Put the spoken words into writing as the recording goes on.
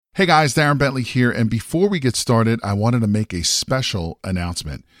Hey guys, Darren Bentley here, and before we get started, I wanted to make a special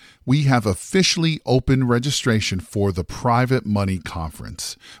announcement. We have officially opened registration for the Private Money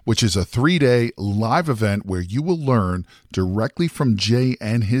Conference, which is a 3-day live event where you will learn directly from Jay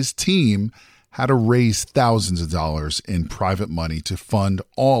and his team how to raise thousands of dollars in private money to fund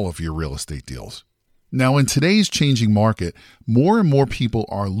all of your real estate deals. Now, in today's changing market, more and more people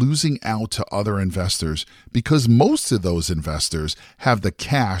are losing out to other investors because most of those investors have the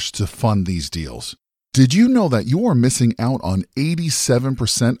cash to fund these deals. Did you know that you are missing out on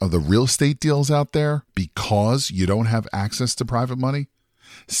 87% of the real estate deals out there because you don't have access to private money?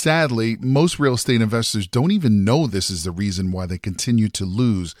 Sadly, most real estate investors don't even know this is the reason why they continue to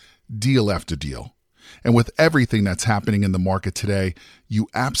lose deal after deal. And with everything that's happening in the market today, you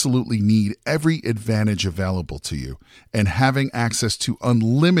absolutely need every advantage available to you. And having access to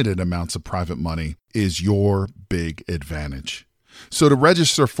unlimited amounts of private money is your big advantage. So to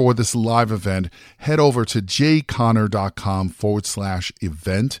register for this live event, head over to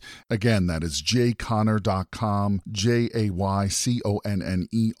jayconner.com/event. Again, that is jayconner.com,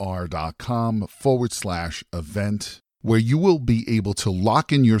 jayconner.com/event, where you will be able to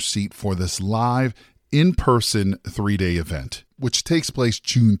lock in your seat for this live in-person 3-day event, which takes place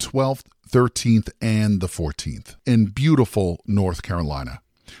June 12th, 13th, and the 14th in beautiful North Carolina.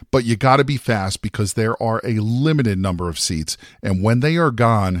 But you got to be fast because there are a limited number of seats, and when they are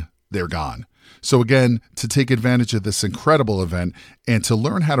gone, they're gone. So again, to take advantage of this incredible event and to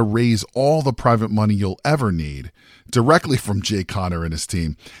learn how to raise all the private money you'll ever need directly from Jay Conner and his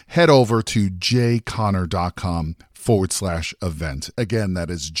team, head over to jayconner.com/event. Again,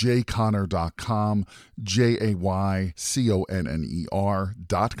 that is jayconner.com,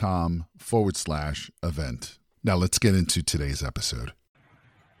 jayconner.com/event. Now let's get into today's episode.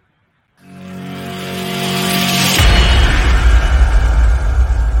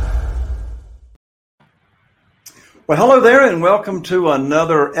 Well, hello there, and welcome to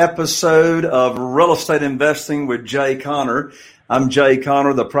another episode of Real Estate Investing with Jay Conner. I'm Jay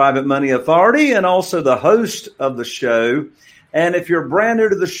Conner, the Private Money Authority, and also the host of the show. And if you're brand new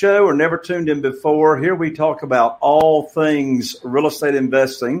to the show or never tuned in before, here we talk about all things real estate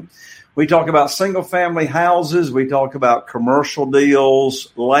investing. We talk about single-family houses. We talk about commercial deals,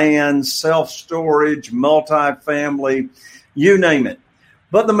 land, self-storage, multifamily, you name it.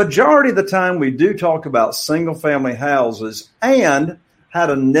 But the majority of the time, we do talk about single-family houses and how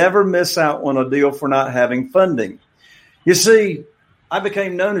to never miss out on a deal for not having funding. You see, I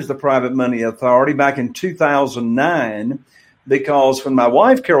became known as the Private Money Authority back in 2009 because when my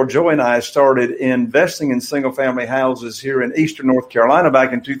wife, Carol Joy, and I started investing in single-family houses here in Eastern North Carolina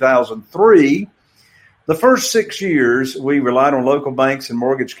back in 2003, the first 6 years, we relied on local banks and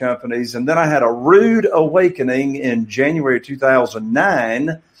mortgage companies, and then I had a rude awakening in January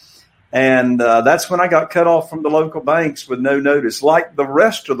 2009, and that's when I got cut off from the local banks with no notice, like the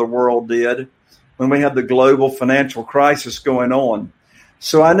rest of the world did when we had the global financial crisis going on.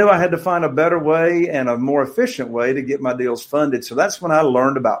 So I knew I had to find a better way and a more efficient way to get my deals funded. So that's when I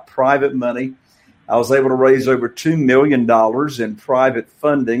learned about private money. I was able to raise over $2 million in private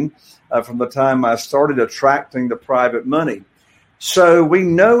funding from the time I started attracting the private money. So we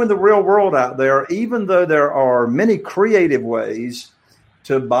know in the real world out there, even though there are many creative ways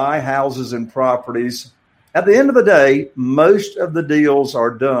to buy houses and properties, at the end of the day, most of the deals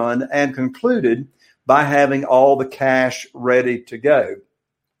are done and concluded by having all the cash ready to go.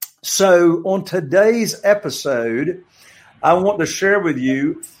 So on today's episode, I want to share with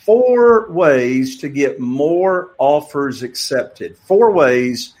you 4 ways to get more offers accepted. 4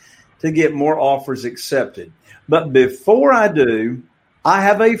 ways to get more offers accepted. But before I do, I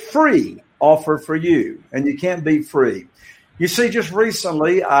have a free offer for you, and you can't be free. You see, just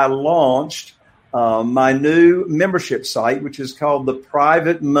recently I launched my new membership site, which is called the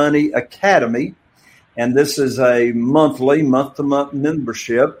Private Money Academy, and this is a month-to-month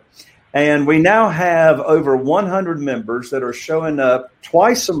membership. And we now have over 100 members that are showing up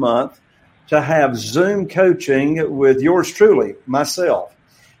twice a month to have Zoom coaching with yours truly, myself.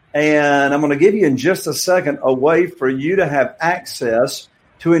 And I'm going to give you in just a second a way for you to have access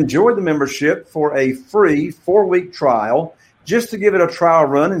to enjoy the membership for a free 4-week trial, just to give it a trial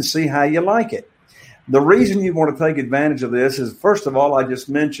run and see how you like it. The reason you want to take advantage of this is, first of all, I just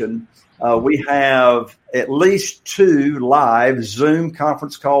mentioned we have at least 2 live Zoom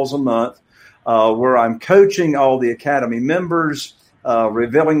conference calls a month where I'm coaching all the Academy members,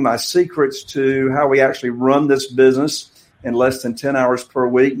 revealing my secrets to how we actually run this business in less than 10 hours per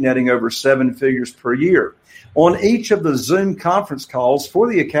week, netting over 7 figures per year. On each of the Zoom conference calls for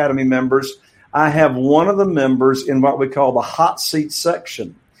the Academy members, I have one of the members in what we call the hot seat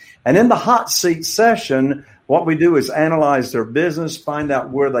section. And in the hot seat session, what we do is analyze their business, find out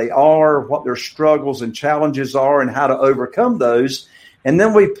where they are, what their struggles and challenges are, and how to overcome those. And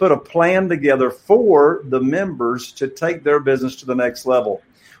then we put a plan together for the members to take their business to the next level.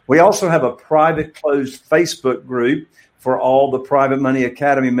 We also have a private closed Facebook group for all the Private Money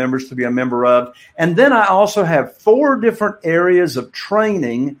Academy members to be a member of. And then I also have 4 different areas of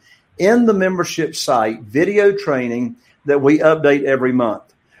training in the membership site, video training that we update every month.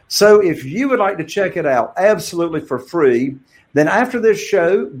 So if you would like to check it out absolutely for free, then after this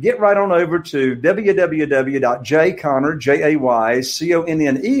show, get right on over to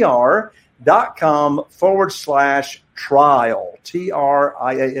www.jayconner.com/trial,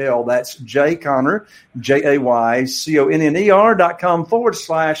 TRIAL. That's Jay Conner,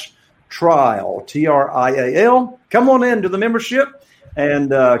 JayConner.com/trial, TRIAL. Come on into the membership and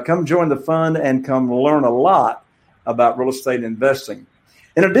come join the fun and come learn a lot about real estate investing.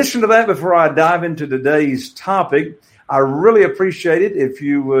 In addition to that, before I dive into today's topic, I really appreciate it if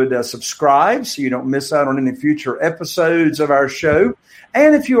you would subscribe so you don't miss out on any future episodes of our show.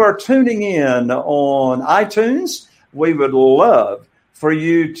 And if you are tuning in on iTunes, we would love for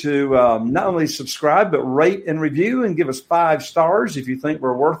you to not only subscribe, but rate and review and give us 5 stars if you think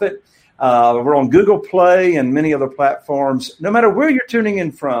we're worth it. We're on Google Play and many other platforms. No matter where you're tuning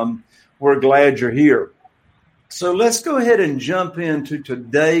in from, we're glad you're here. So let's go ahead and jump into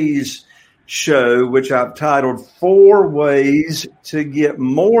today's show, which I've titled 4 Ways to Get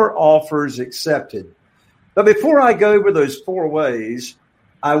More Offers Accepted. But before I go over those 4 ways,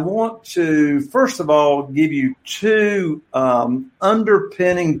 I want to, first of all, give you 2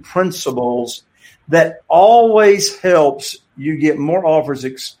 underpinning principles that always helps you get more offers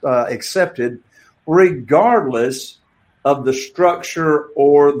accepted, regardless of the structure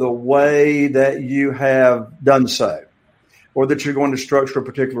or the way that you have done so, or that you're going to structure a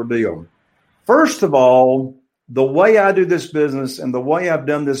particular deal. First of all, the way I do this business and the way I've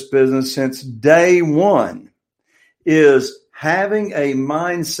done this business since day one is having a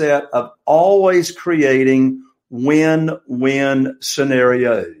mindset of always creating win-win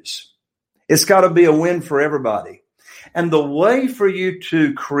scenarios. It's got to be a win for everybody. And the way for you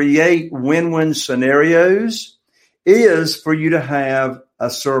to create win-win scenarios is for you to have a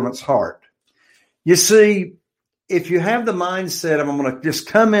servant's heart. You see, if you have the mindset of I'm going to just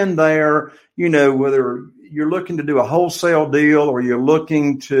come in there, whether you're looking to do a wholesale deal or you're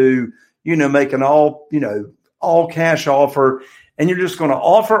looking to, make an all cash offer, and you're just going to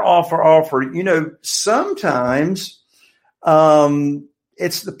offer, sometimes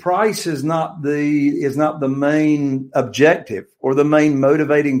it's the price is not the main objective or the main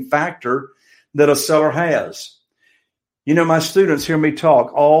motivating factor that a seller has. My students hear me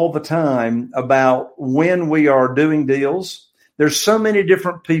talk all the time about when we are doing deals. There's so many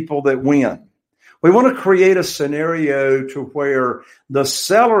different people that win. We want to create a scenario to where the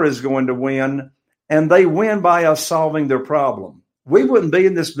seller is going to win, and they win by us solving their problem. We wouldn't be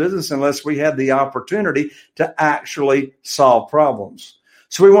in this business unless we had the opportunity to actually solve problems.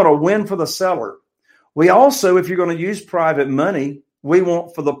 So we want to win for the seller. We also, if you're going to use private money, we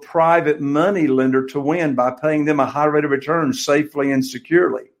want for the private money lender to win by paying them a high rate of return safely and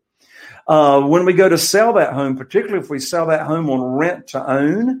securely. When we go to sell that home, particularly if we sell that home on rent to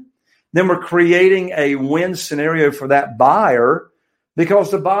own, then we're creating a win scenario for that buyer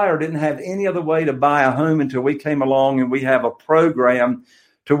because the buyer didn't have any other way to buy a home until we came along and we have a program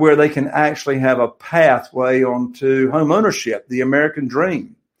to where they can actually have a pathway onto home ownership, the American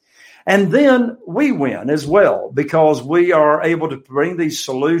dream. And then we win as well because we are able to bring these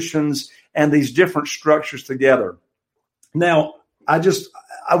solutions and these different structures together. Now, I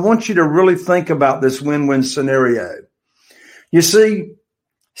want you to really think about this win-win scenario. You see,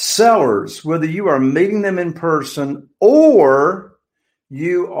 sellers, whether you are meeting them in person or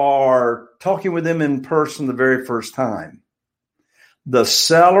you are talking with them in person the very first time, the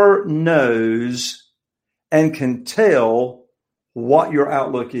seller knows and can tell what your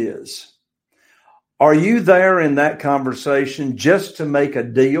outlook is. Are you there in that conversation just to make a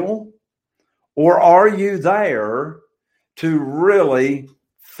deal? Or are you there to really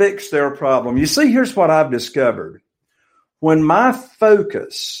fix their problem? You see, here's what I've discovered. When my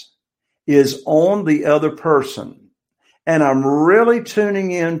focus is on the other person and I'm really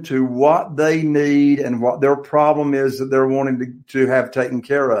tuning into what they need and what their problem is that they're wanting to have taken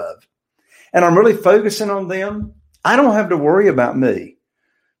care of, and I'm really focusing on them, I don't have to worry about me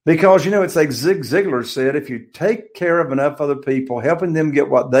because, it's like Zig Ziglar said, if you take care of enough other people, helping them get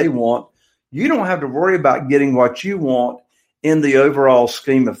what they want, you don't have to worry about getting what you want in the overall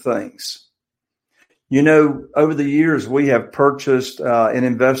scheme of things. You know, over the years, we have purchased and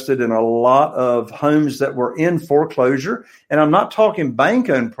invested in a lot of homes that were in foreclosure. And I'm not talking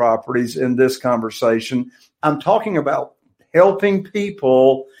bank-owned properties in this conversation. I'm talking about helping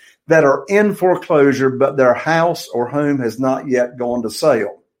people that are in foreclosure, but their house or home has not yet gone to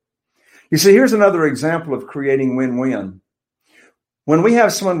sale. You see, here's another example of creating win-win. When we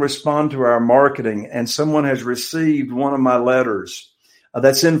have someone respond to our marketing and someone has received one of my letters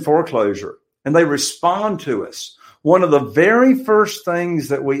that's in foreclosure, and they respond to us, one of the very first things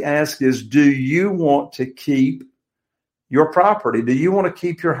that we ask is, do you want to keep your property? Do you want to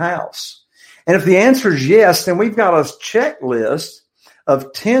keep your house? And if the answer is yes, then we've got a checklist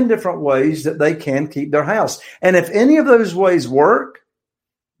of 10 different ways that they can keep their house. And if any of those ways work,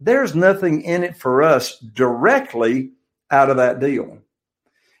 there's nothing in it for us directly out of that deal.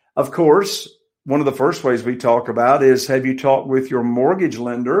 Of course, one of the first ways we talk about is, have you talked with your mortgage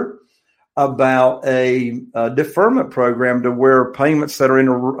lender about a deferment program to where payments that are in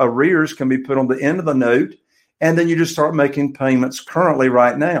arrears can be put on the end of the note, and then you just start making payments currently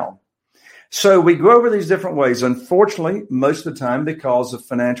right now. So we go over these different ways. Unfortunately, most of the time, because of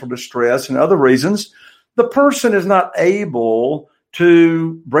financial distress and other reasons, the person is not able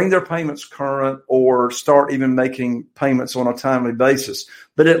to bring their payments current or start even making payments on a timely basis.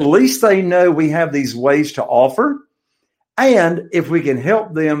 But at least they know we have these ways to offer. And if we can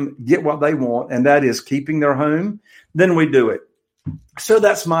help them get what they want, and that is keeping their home, then we do it. So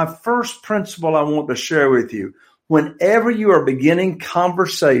that's my first principle I want to share with you. Whenever you are beginning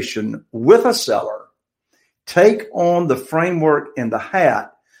conversation with a seller, take on the framework and the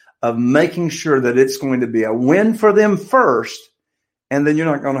hat of making sure that it's going to be a win for them first, and then you're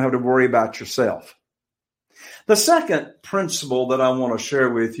not going to have to worry about yourself. The second principle that I want to share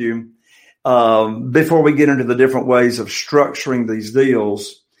with you before we get into the different ways of structuring these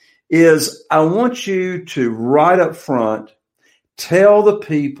deals is I want you to right up front tell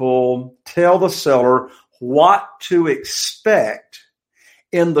the seller what to expect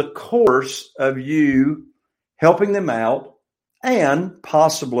in the course of you helping them out and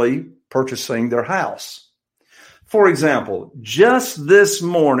possibly purchasing their house. For example, just this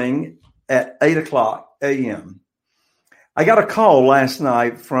morning at 8:00 a.m., I got a call last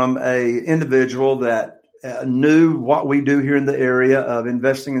night from an individual that knew what we do here in the area of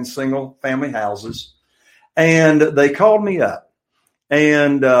investing in single family houses. And they called me up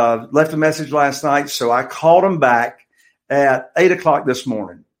and left a message last night. So I called them back at 8:00 this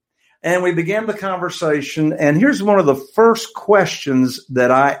morning. And we began the conversation. And here's one of the first questions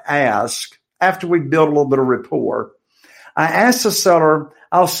that I ask after we build a little bit of rapport. I ask the seller,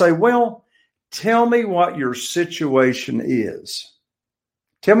 I'll say, well, tell me what your situation is.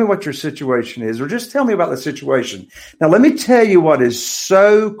 Tell me what your situation is, or just tell me about the situation. Now, let me tell you what is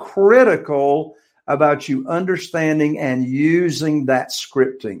so critical about you understanding and using that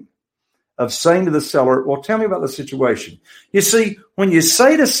scripting of saying to the seller, well, tell me about the situation. You see, when you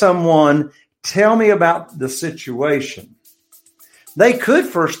say to someone, tell me about the situation, they could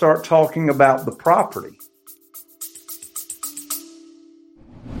first start talking about the property.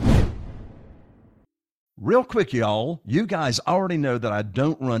 Real quick, y'all, you guys already know that I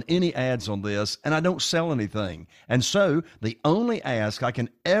don't run any ads on this and I don't sell anything. And so the only ask I can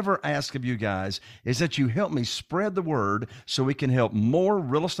ever ask of you guys is that you help me spread the word so we can help more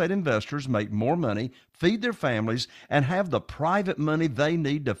real estate investors make more money, feed their families, and have the private money they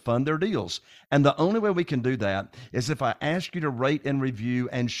need to fund their deals. And the only way we can do that is if I ask you to rate and review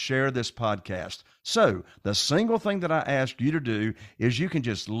and share this podcast. So the single thing that I ask you to do is you can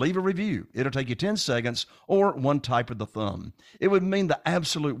just leave a review. It'll take you 10 seconds or one type of the thumb. It would mean the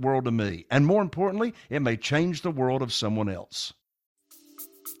absolute world to me. And more importantly, it may change the world of someone else.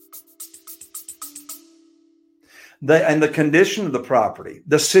 And the condition of the property,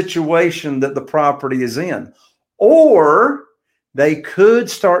 the situation that the property is in, or they could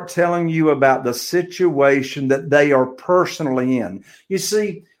start telling you about the situation that they are personally in. You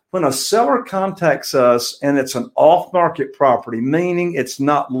see, when a seller contacts us and it's an off-market property, meaning it's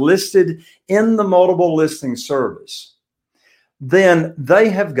not listed in the multiple listing service, then they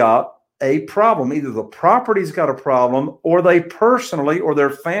have got a problem. Either the property's got a problem, or they personally or their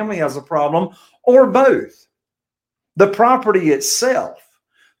family has a problem, or both. The property itself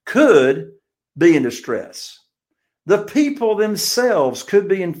could be in distress. The people themselves could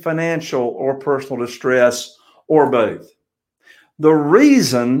be in financial or personal distress, or both. The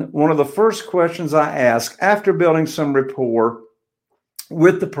reason, one of the first questions I ask after building some rapport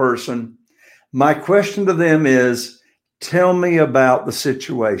with the person, my question to them is, tell me about the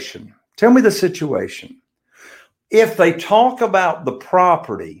situation. Tell me the situation. If they talk about the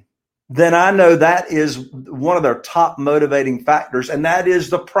property, then I know that is one of their top motivating factors, and that is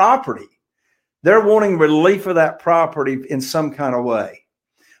the property. They're wanting relief of that property in some kind of way.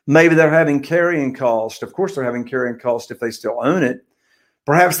 Maybe they're having carrying costs. Of course, they're having carrying costs if they still own it.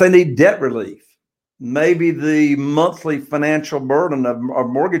 Perhaps they need debt relief. Maybe the monthly financial burden of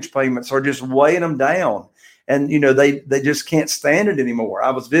mortgage payments are just weighing them down. And, they just can't stand it anymore. I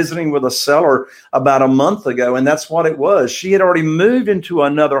was visiting with a seller about a month ago, and that's what it was. She had already moved into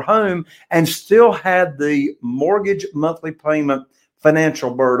another home and still had the mortgage monthly payment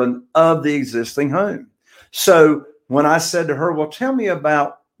financial burden of the existing home. So when I said to her, well, tell me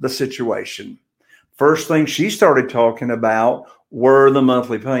about the situation, first thing she started talking about were the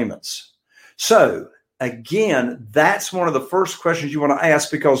monthly payments. So again, that's one of the first questions you want to ask,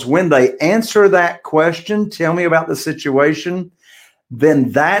 because when they answer that question, tell me about the situation,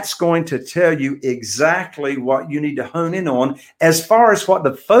 then that's going to tell you exactly what you need to hone in on as far as what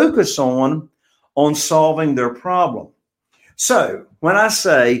to focus on solving their problem. So when I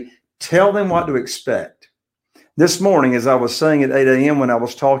say tell them what to expect, this morning, as I was saying at 8 a.m. when I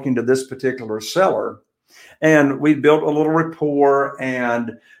was talking to this particular seller, and we built a little rapport,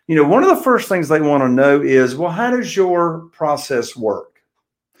 and one of the first things they want to know is, well, how does your process work?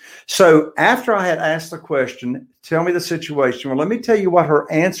 So after I had asked the question, tell me the situation. Well, let me tell you what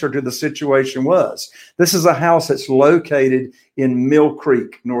her answer to the situation was. This is a house that's located in Mill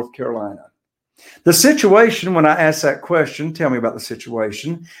Creek, North Carolina. The situation, when I asked that question, tell me about the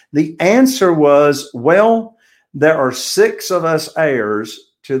situation, the answer was, well, there are 6 of us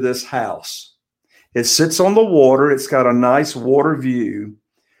heirs to this house. It sits on the water. It's got a nice water view,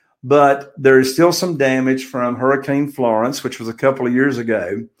 but there is still some damage from Hurricane Florence, which was a couple of years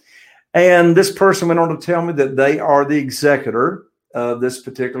ago. And this person went on to tell me that they are the executor of this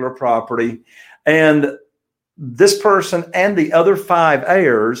particular property. And this person and the other 5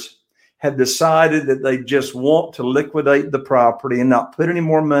 heirs have decided that they just want to liquidate the property and not put any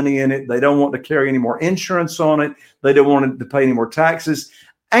more money in it. They don't want to carry any more insurance on it. They don't want to pay any more taxes.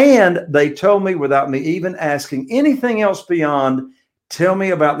 And they told me, without me even asking anything else beyond, tell me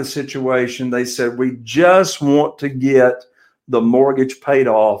about the situation. They said, we just want to get the mortgage paid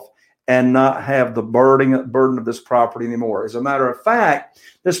off and not have the burden of this property anymore. As a matter of fact,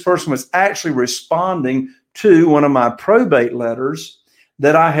 this person was actually responding to one of my probate letters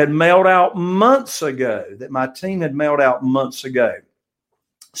that I had mailed out months ago, that my team had mailed out months ago.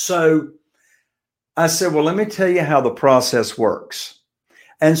 So I said, well, let me tell you how the process works.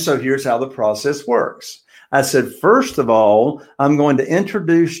 And so here's how the process works. I said, first of all, I'm going to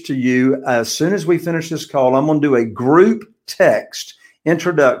introduce to you, as soon as we finish this call, I'm going to do a group text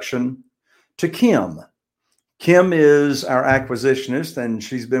introduction to Kim. Kim is our acquisitionist, and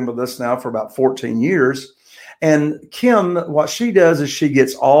she's been with us now for about 14 years. And Kim, what she does is she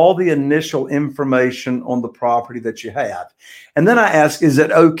gets all the initial information on the property that you have. And then I ask, is it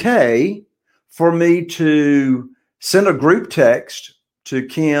okay for me to send a group text to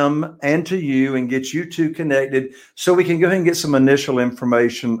Kim and to you and get you two connected so we can go ahead and get some initial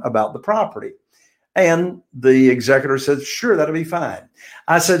information about the property? And the executor said, sure, that'll be fine.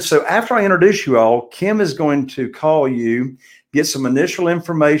 I said, so after I introduce you all, Kim is going to call you, get some initial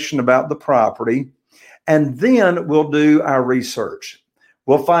information about the property, and then we'll do our research.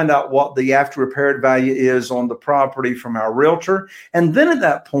 We'll find out what the after repaired value is on the property from our realtor. And then at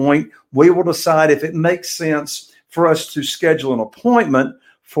that point, we will decide if it makes sense for us to schedule an appointment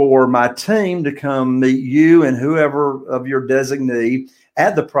for my team to come meet you and whoever of your designee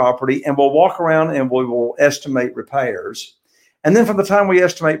at the property. And we'll walk around and we will estimate repairs. And then from the time we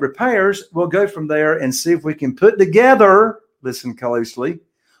estimate repairs, we'll go from there and see if we can put together, listen closely,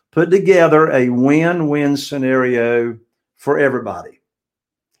 put together a win-win scenario for everybody.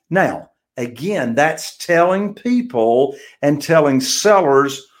 Now, again, that's telling people and telling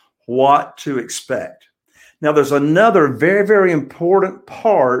sellers what to expect. Now, there's another very, very important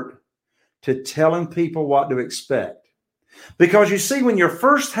part to telling people what to expect. Because you see, when you're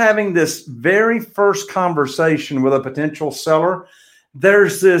first having this very first conversation with a potential seller,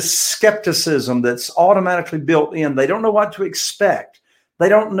 there's this skepticism that's automatically built in. They don't know what to expect. They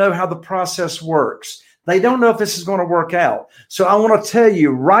don't know how the process works. They don't know if this is going to work out. So I want to tell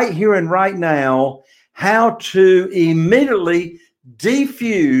you right here and right now how to immediately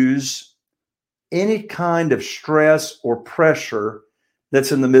defuse any kind of stress or pressure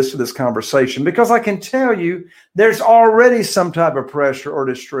that's in the midst of this conversation. Because I can tell you there's already some type of pressure or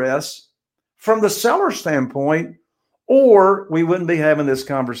distress from the seller standpoint, or we wouldn't be having this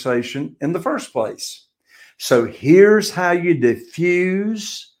conversation in the first place. So here's how you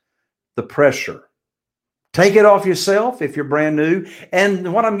diffuse the pressure. Take it off yourself if you're brand new.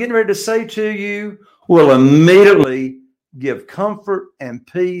 And what I'm getting ready to say to you will immediately give comfort and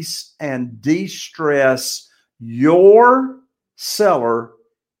peace and de-stress your seller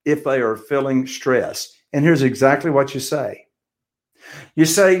if they are feeling stress. And here's exactly what you say. You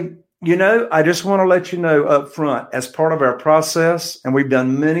say, I just want to let you know up front, as part of our process, and we've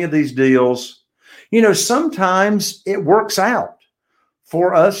done many of these deals, sometimes it works out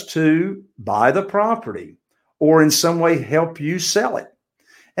for us to buy the property or in some way help you sell it.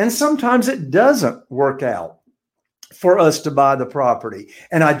 And sometimes it doesn't work out for us to buy the property.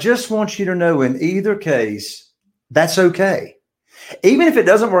 And I just want you to know, in either case, that's okay. Even if it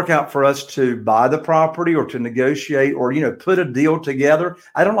doesn't work out for us to buy the property or to negotiate or, put a deal together,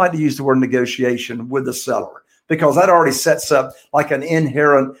 I don't like to use the word negotiation with the seller because that already sets up like an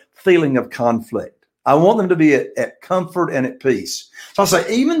inherent feeling of conflict. I want them to be at comfort and at peace. So I'll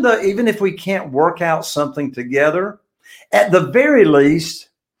say, even if we can't work out something together, at the very least,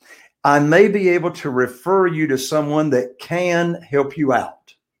 I may be able to refer you to someone that can help you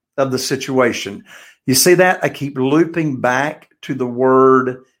out of the situation. You see that? I keep looping back to the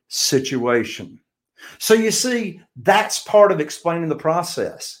word situation. So you see, that's part of explaining the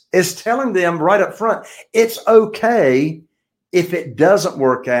process, is telling them right up front, it's okay if it doesn't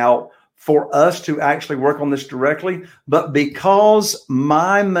work out for us to actually work on this directly. But because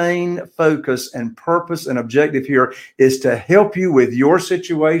my main focus and purpose and objective here is to help you with your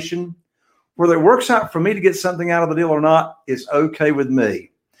situation, whether it works out for me to get something out of the deal or not is okay with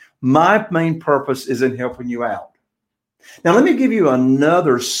me. My main purpose is in helping you out. Now, let me give you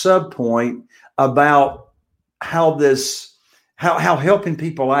another subpoint about how helping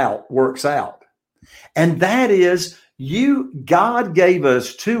people out works out. And that is, God gave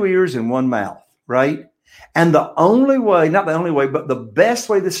us 2 ears and 1 mouth, right? And the only way, not the only way, but the best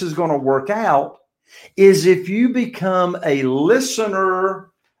way this is going to work out is if you become a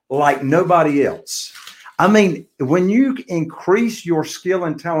listener like nobody else. I mean, when you increase your skill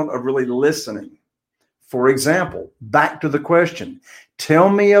and talent of really listening, for example, back to the question, tell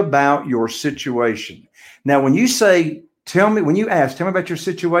me about your situation. Now, when you say, tell me about your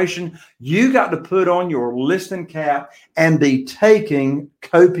situation, you got to put on your listening cap and be taking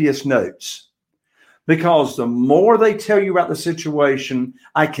copious notes. Because the more they tell you about the situation,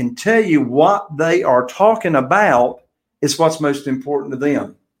 I can tell you what they are talking about is what's most important to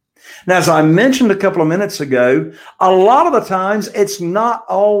them. Now, as I mentioned a couple of minutes ago, a lot of the times it's not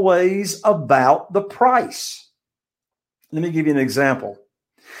always about the price. Let me give you an example.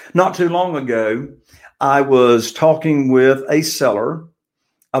 Not too long ago, I was talking with a seller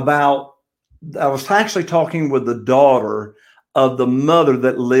I was actually talking with the daughter of the mother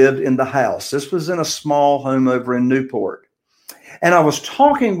that lived in the house. This was in a small home over in Newport. And I was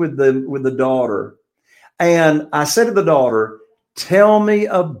talking with the daughter, and I said to the daughter, tell me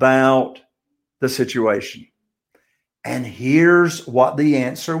about the situation. And here's what the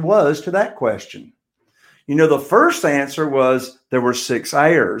answer was to that question. The first answer was there were 6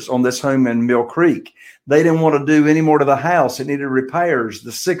 heirs on this home in Mill Creek. They didn't want to do any more to the house. It needed repairs.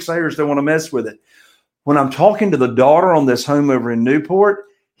 The 6 heirs don't want to mess with it. When I'm talking to the daughter on this home over in Newport,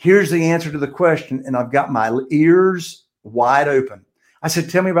 here's the answer to the question. And I've got my ears wide open. I said,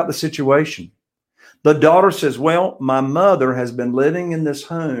 tell me about the situation. The daughter says, well, my mother has been living in this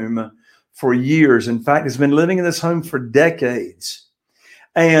home for years. In fact, has been living in this home for decades.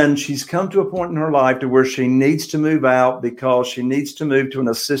 And she's come to a point in her life to where she needs to move out because she needs to move to an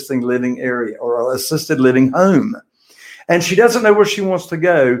assisted living area or an assisted living home. And she doesn't know where she wants to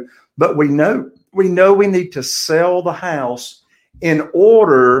go, but we know we need to sell the house in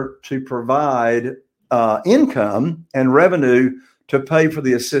order to provide income and revenue to pay for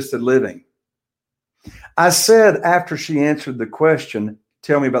the assisted living. I said, after she answered the question,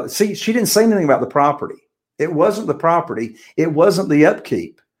 tell me about it. See, she didn't say anything about the property. It wasn't the property. It wasn't the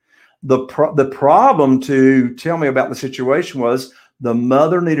upkeep. The problem to tell me about the situation was the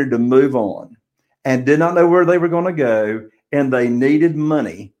mother needed to move on and did not know where they were going to go, and they needed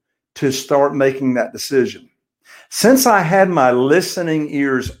money to start making that decision. Since I had my listening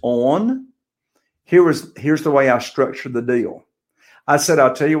ears on, here's the way I structured the deal. I said,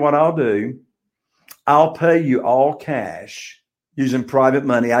 I'll tell you what I'll do. I'll pay you all cash using private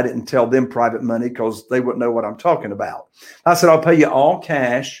money. I didn't tell them private money because they wouldn't know what I'm talking about. I said, I'll pay you all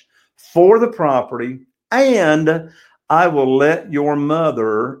cash for the property, and I will let your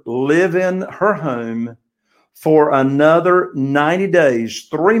mother live in her home for another 90 days,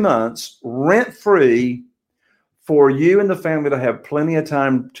 3 months, rent-free for you and the family to have plenty of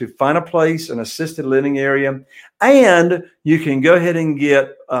time to find a place, an assisted living area, and you can go ahead and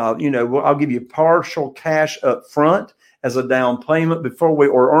get, I'll give you partial cash up front as a down payment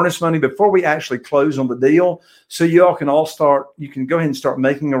or earnest money before we actually close on the deal. So you can go ahead and start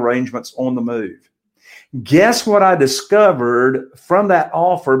making arrangements on the move. Guess what I discovered from that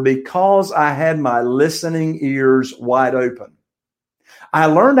offer because I had my listening ears wide open. I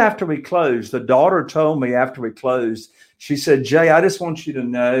learned after we closed, the daughter told me after we closed, she said, Jay, I just want you to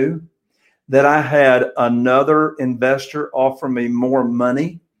know that I had another investor offer me more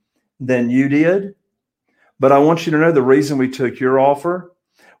money than you did. But I want you to know the reason we took your offer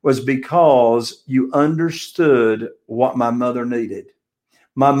was because you understood what my mother needed.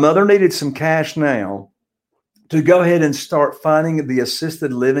 My mother needed some cash now to go ahead and start finding the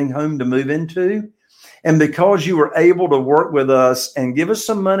assisted living home to move into. And because you were able to work with us and give us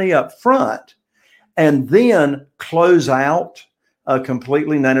some money up front and then close out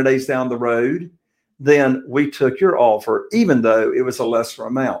completely 90 days down the road, then we took your offer, even though it was a lesser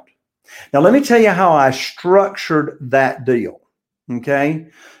amount. Now, let me tell you how I structured that deal. Okay.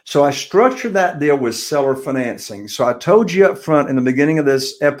 So I structured that deal with seller financing. So I told you up front in the beginning of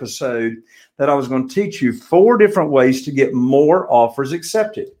this episode that I was going to teach you 4 different ways to get more offers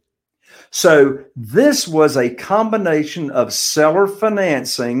accepted. So this was a combination of seller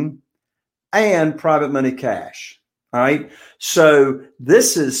financing and private money cash. All right. So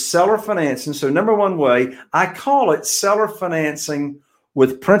this is seller financing. So number one way, I call it seller financing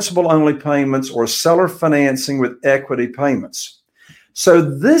with principal only payments or seller financing with equity payments. So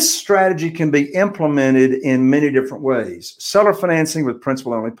this strategy can be implemented in many different ways. Seller financing with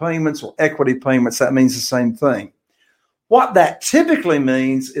principal only payments or equity payments, that means the same thing. What that typically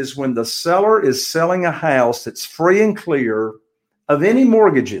means is when the seller is selling a house that's free and clear of any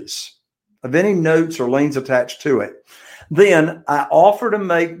mortgages, of any notes or liens attached to it, then I offer to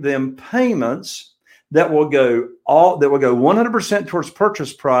make them payments that will go 100% towards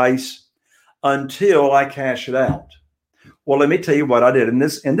purchase price until I cash it out. Well, let me tell you what I did in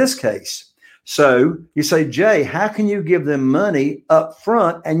this case. So you say, Jay, how can you give them money up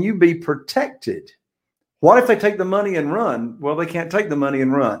front and you be protected? What if they take the money and run? Well, they can't take the money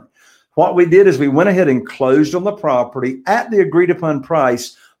and run. What we did is we went ahead and closed on the property at the agreed upon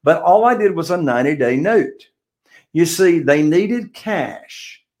price, but all I did was a 90-day note. You see, they needed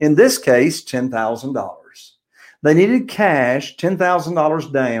cash. In this case, $10,000. They needed cash,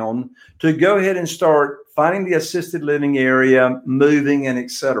 $10,000 down, to go ahead and start finding the assisted living area, moving, and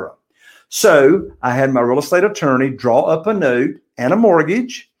etc. So I had my real estate attorney draw up a note and a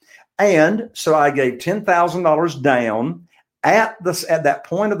mortgage. And so I gave $10,000 down at that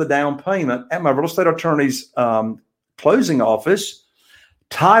point of the down payment at my real estate attorney's closing office.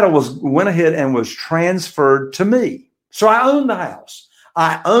 Title went ahead and was transferred to me. So I own the house.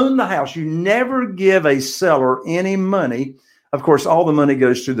 I own the house. You never give a seller any money. Of course, all the money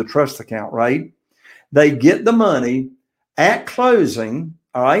goes through the trust account, right? They get the money at closing.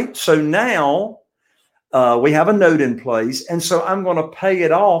 All right. So now we have a note in place. And so I'm going to pay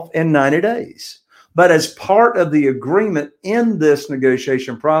it off in 90 days. But as part of the agreement in this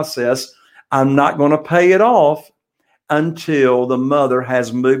negotiation process, I'm not going to pay it off until the mother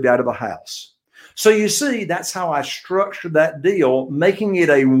has moved out of the house. So you see, that's how I structured that deal, making it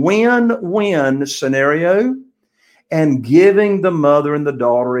a win-win scenario and giving the mother and the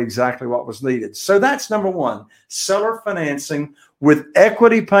daughter exactly what was needed. So that's number one, seller financing with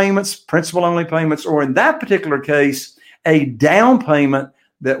equity payments, principal only payments, or in that particular case, a down payment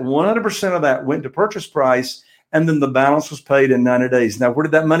that 100% of that went to purchase price, and then the balance was paid in 90 days. Now, where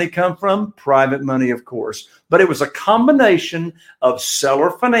did that money come from? Private money, of course. But it was a combination of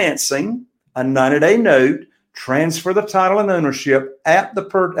seller financing, a 90-day note, transfer the title and ownership at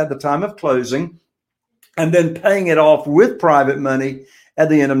the time of closing, and then paying it off with private money at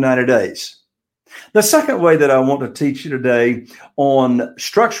the end of 90 days. The second way that I want to teach you today on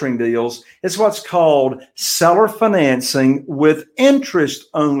structuring deals is what's called seller financing with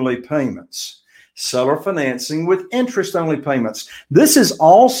interest-only payments. Seller financing with interest-only payments. This is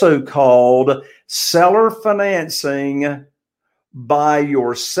also called seller financing by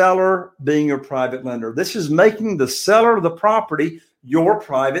your seller being your private lender. This is making the seller of the property your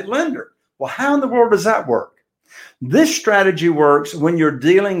private lender. Well, how in the world does that work? This strategy works when you're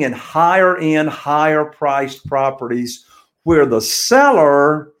dealing in higher end, higher priced properties where the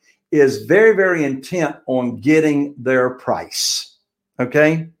seller is very, very intent on getting their price.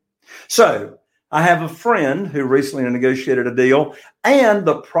 Okay. So I have a friend who recently negotiated a deal, and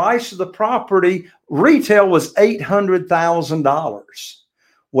the price of the property retail was $800,000.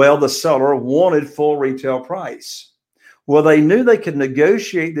 Well, the seller wanted full retail price. Well, they knew they could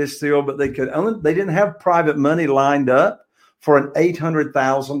negotiate this deal, but they didn't have private money lined up for an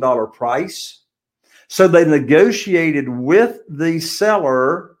 $800,000 price. So they negotiated with the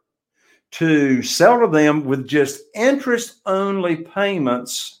seller to sell to them with just interest-only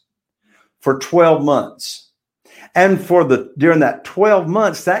payments for 12 months. And during that 12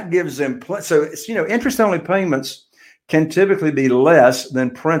 months, that gives them, so it's, interest-only payments can typically be less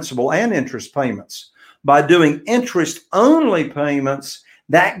than principal and interest payments. By doing interest-only payments,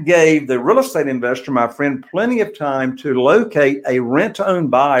 that gave the real estate investor, my friend, plenty of time to locate a rent-to-own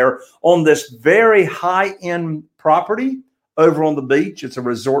buyer on this very high-end property over on the beach. It's a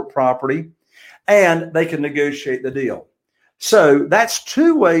resort property, and they can negotiate the deal. So that's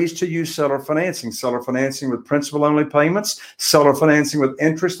two ways to use seller financing with principal-only payments, seller financing with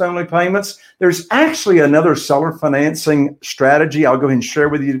interest-only payments. There's actually another seller financing strategy I'll go ahead and share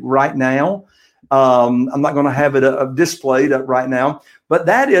with you right now. I'm not going to have it displayed right now, but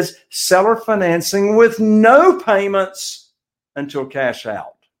that is seller financing with no payments until cash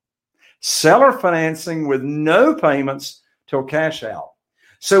out. Seller financing with no payments till cash out.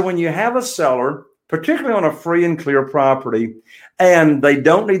 So when you have a seller, particularly on a free and clear property, and they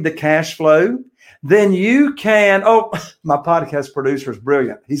don't need the cash flow, then you can, my podcast producer is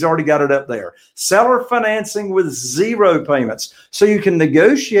brilliant. He's already got it up there. Seller financing with zero payments. So you can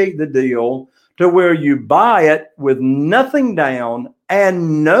negotiate the deal to where you buy it with nothing down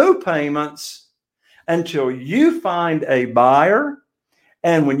and no payments until you find a buyer.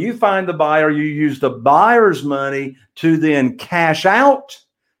 And when you find the buyer, you use the buyer's money to then cash out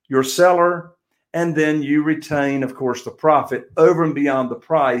your seller. And then you retain, of course, the profit over and beyond the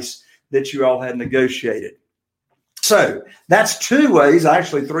price that you all had negotiated. So that's two ways,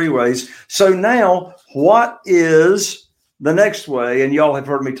 actually three ways. So now what is the next way? And y'all have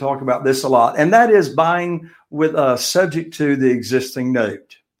heard me talk about this a lot. And that is buying with subject to the existing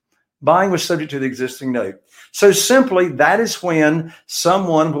note. Buying with subject to the existing note. So simply, that is when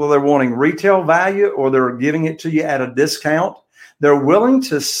someone, whether they're wanting retail value or they're giving it to you at a discount, they're willing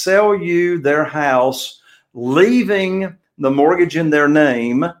to sell you their house, leaving the mortgage in their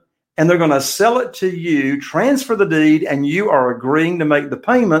name, and they're going to sell it to you, transfer the deed, and you are agreeing to make the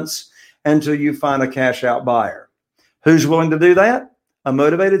payments until you find a cash out buyer. Who's willing to do that? A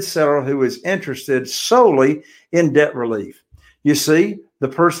motivated seller who is interested solely in debt relief. You see, the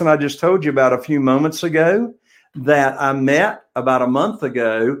person I just told you about a few moments ago that I met about a month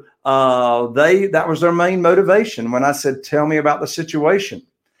ago, that was their main motivation when I said, tell me about the situation.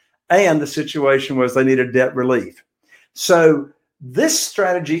 And the situation was they needed debt relief. So this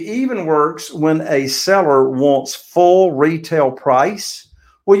strategy even works when a seller wants full retail price.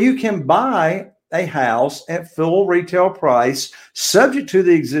 Well, you can buy a house at full retail price, subject to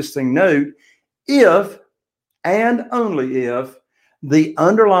the existing note, if and only if the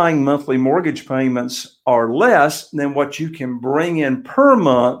underlying monthly mortgage payments are less than what you can bring in per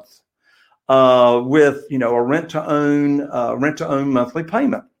month with, a rent-to-own monthly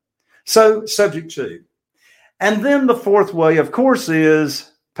payment. So subject to. And then the fourth way, of course,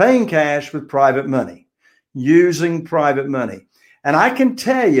 is paying cash with private money, using private money. And I can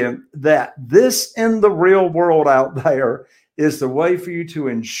tell you that this in the real world out there is the way for you to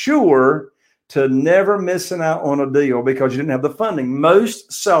ensure to never missing out on a deal because you didn't have the funding.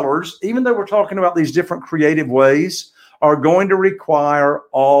 Most sellers, even though we're talking about these different creative ways, are going to require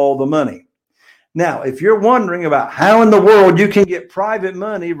all the money. Now, if you're wondering about how in the world you can get private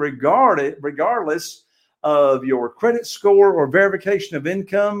money regardless of your credit score or verification of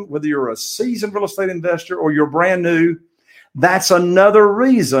income, whether you're a seasoned real estate investor or you're brand new, that's another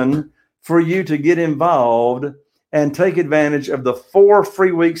reason for you to get involved and take advantage of the 4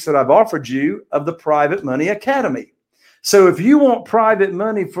 free weeks that I've offered you of the Private Money Academy. So if you want private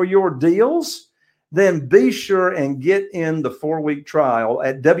money for your deals, then be sure and get in the 4-week trial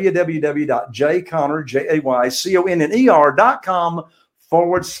at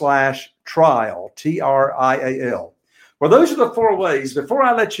www.jayconner.com/trial, TRIAL. Well, those are the 4 ways. Before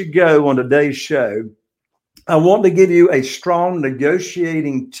I let you go on today's show, I want to give you a strong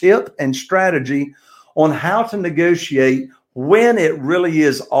negotiating tip and strategy on how to negotiate when it really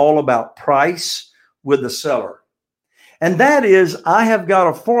is all about price with the seller. And that is, I have got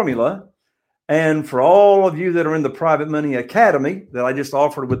a formula. And for all of you that are in the Private Money Academy that I just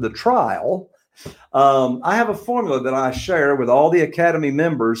offered with the trial, I have a formula that I share with all the Academy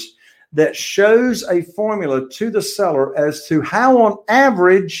members that shows a formula to the seller as to how on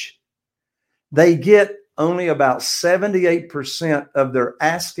average they get only about 78% of their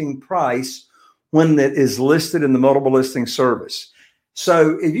asking price when it is listed in the multiple listing service.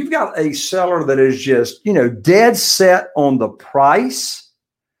 So if you've got a seller that is just, dead set on the price,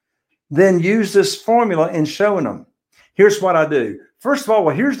 then use this formula in showing them. Here's what I do. First of all,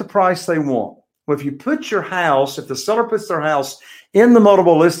 here's the price they want. Well, if you put your house, if the seller puts their house in the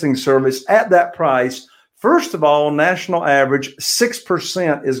multiple listing service at that price, first of all, national average,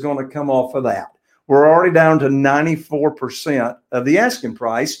 6% is going to come off of that. We're already down to 94% of the asking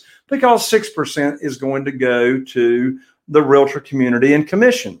price because 6% is going to go to the realtor community and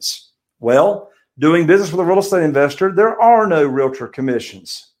commissions. Well, doing business with a real estate investor, there are no realtor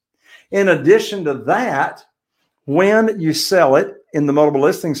commissions. In addition to that, when you sell it in the multiple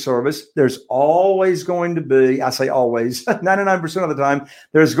listing service, there's always going to be, I say always, 99% of the time,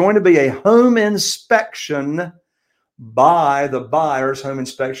 there's going to be a home inspection by the buyer's home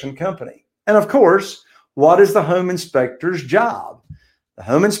inspection company. And of course, what is the home inspector's job? The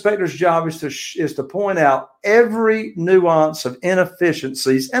home inspector's job is to point out every nuance of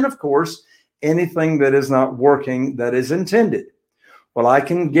inefficiencies and, of course, anything that is not working that is intended. Well, I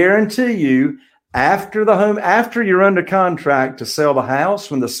can guarantee you, after you're under contract to sell the house,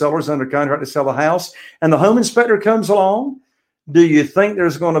 when the seller's under contract to sell the house and the home inspector comes along, do you think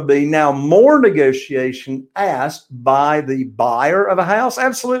there's going to be now more negotiation asked by the buyer of a house?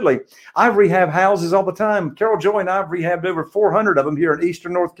 Absolutely. I rehab houses all the time. Carol Joy and I have rehabbed over 400 of them here in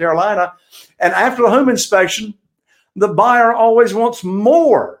Eastern North Carolina. And after the home inspection, the buyer always wants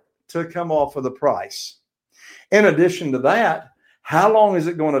more to come off of the price. In addition to that, how long is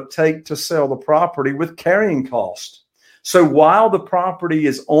it going to take to sell the property with carrying cost? So while the property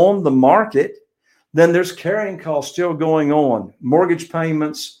is on the market, then there's carrying costs still going on. Mortgage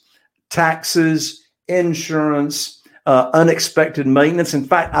payments, taxes, insurance, unexpected maintenance. In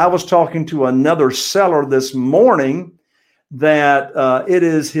fact, I was talking to another seller this morning that it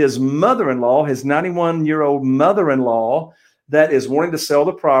is his mother-in-law, his 91-year-old mother-in-law, that is wanting to sell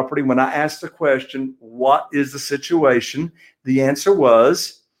the property. When I asked the question, what is the situation? The answer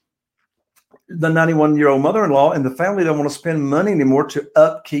was, the 91-year-old mother-in-law and the family don't want to spend money anymore to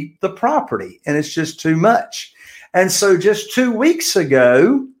upkeep the property. And it's just too much. And so just 2 weeks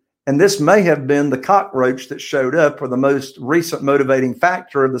ago, and this may have been the cockroach that showed up or the most recent motivating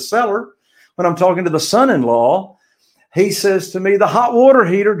factor of the seller, when I'm talking to the son-in-law, he says to me, the hot water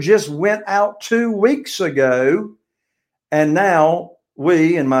heater just went out 2 weeks ago. And now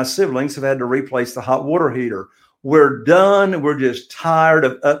we and my siblings have had to replace the hot water heater. We're done. We're just tired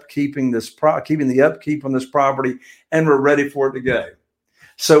of keeping the upkeep on this property, and we're ready for it to go.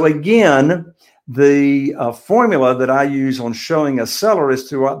 So again, the formula that I use on showing a seller is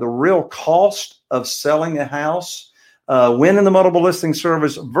throughout the real cost of selling a house, when in the multiple listing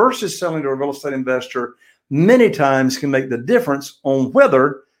service versus selling to a real estate investor, many times can make the difference on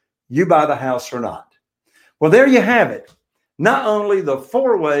whether you buy the house or not. Well, there you have it. Not only the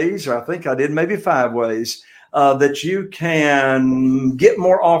 4 ways, or I think I did maybe 5 ways, that you can get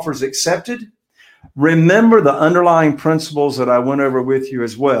more offers accepted. Remember the underlying principles that I went over with you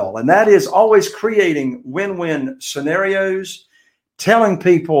as well. And that is always creating win-win scenarios, telling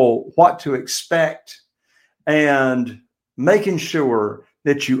people what to expect, and making sure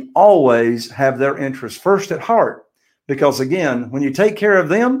that you always have their interests first at heart. Because again, when you take care of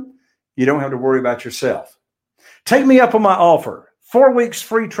them, you don't have to worry about yourself. Take me up on my offer, 4 weeks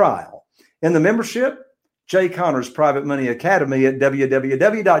free trial. In the membership, Jay Conner's Private Money Academy at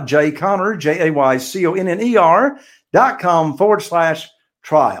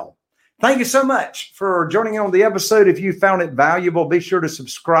www.jayconner.com/trial. Thank you so much for joining in on the episode. If you found it valuable, be sure to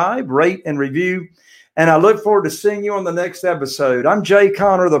subscribe, rate, and review. And I look forward to seeing you on the next episode. I'm Jay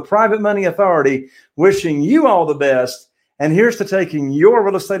Conner, the Private Money Authority, wishing you all the best. And here's to taking your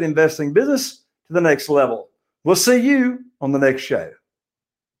real estate investing business to the next level. We'll see you on the next show.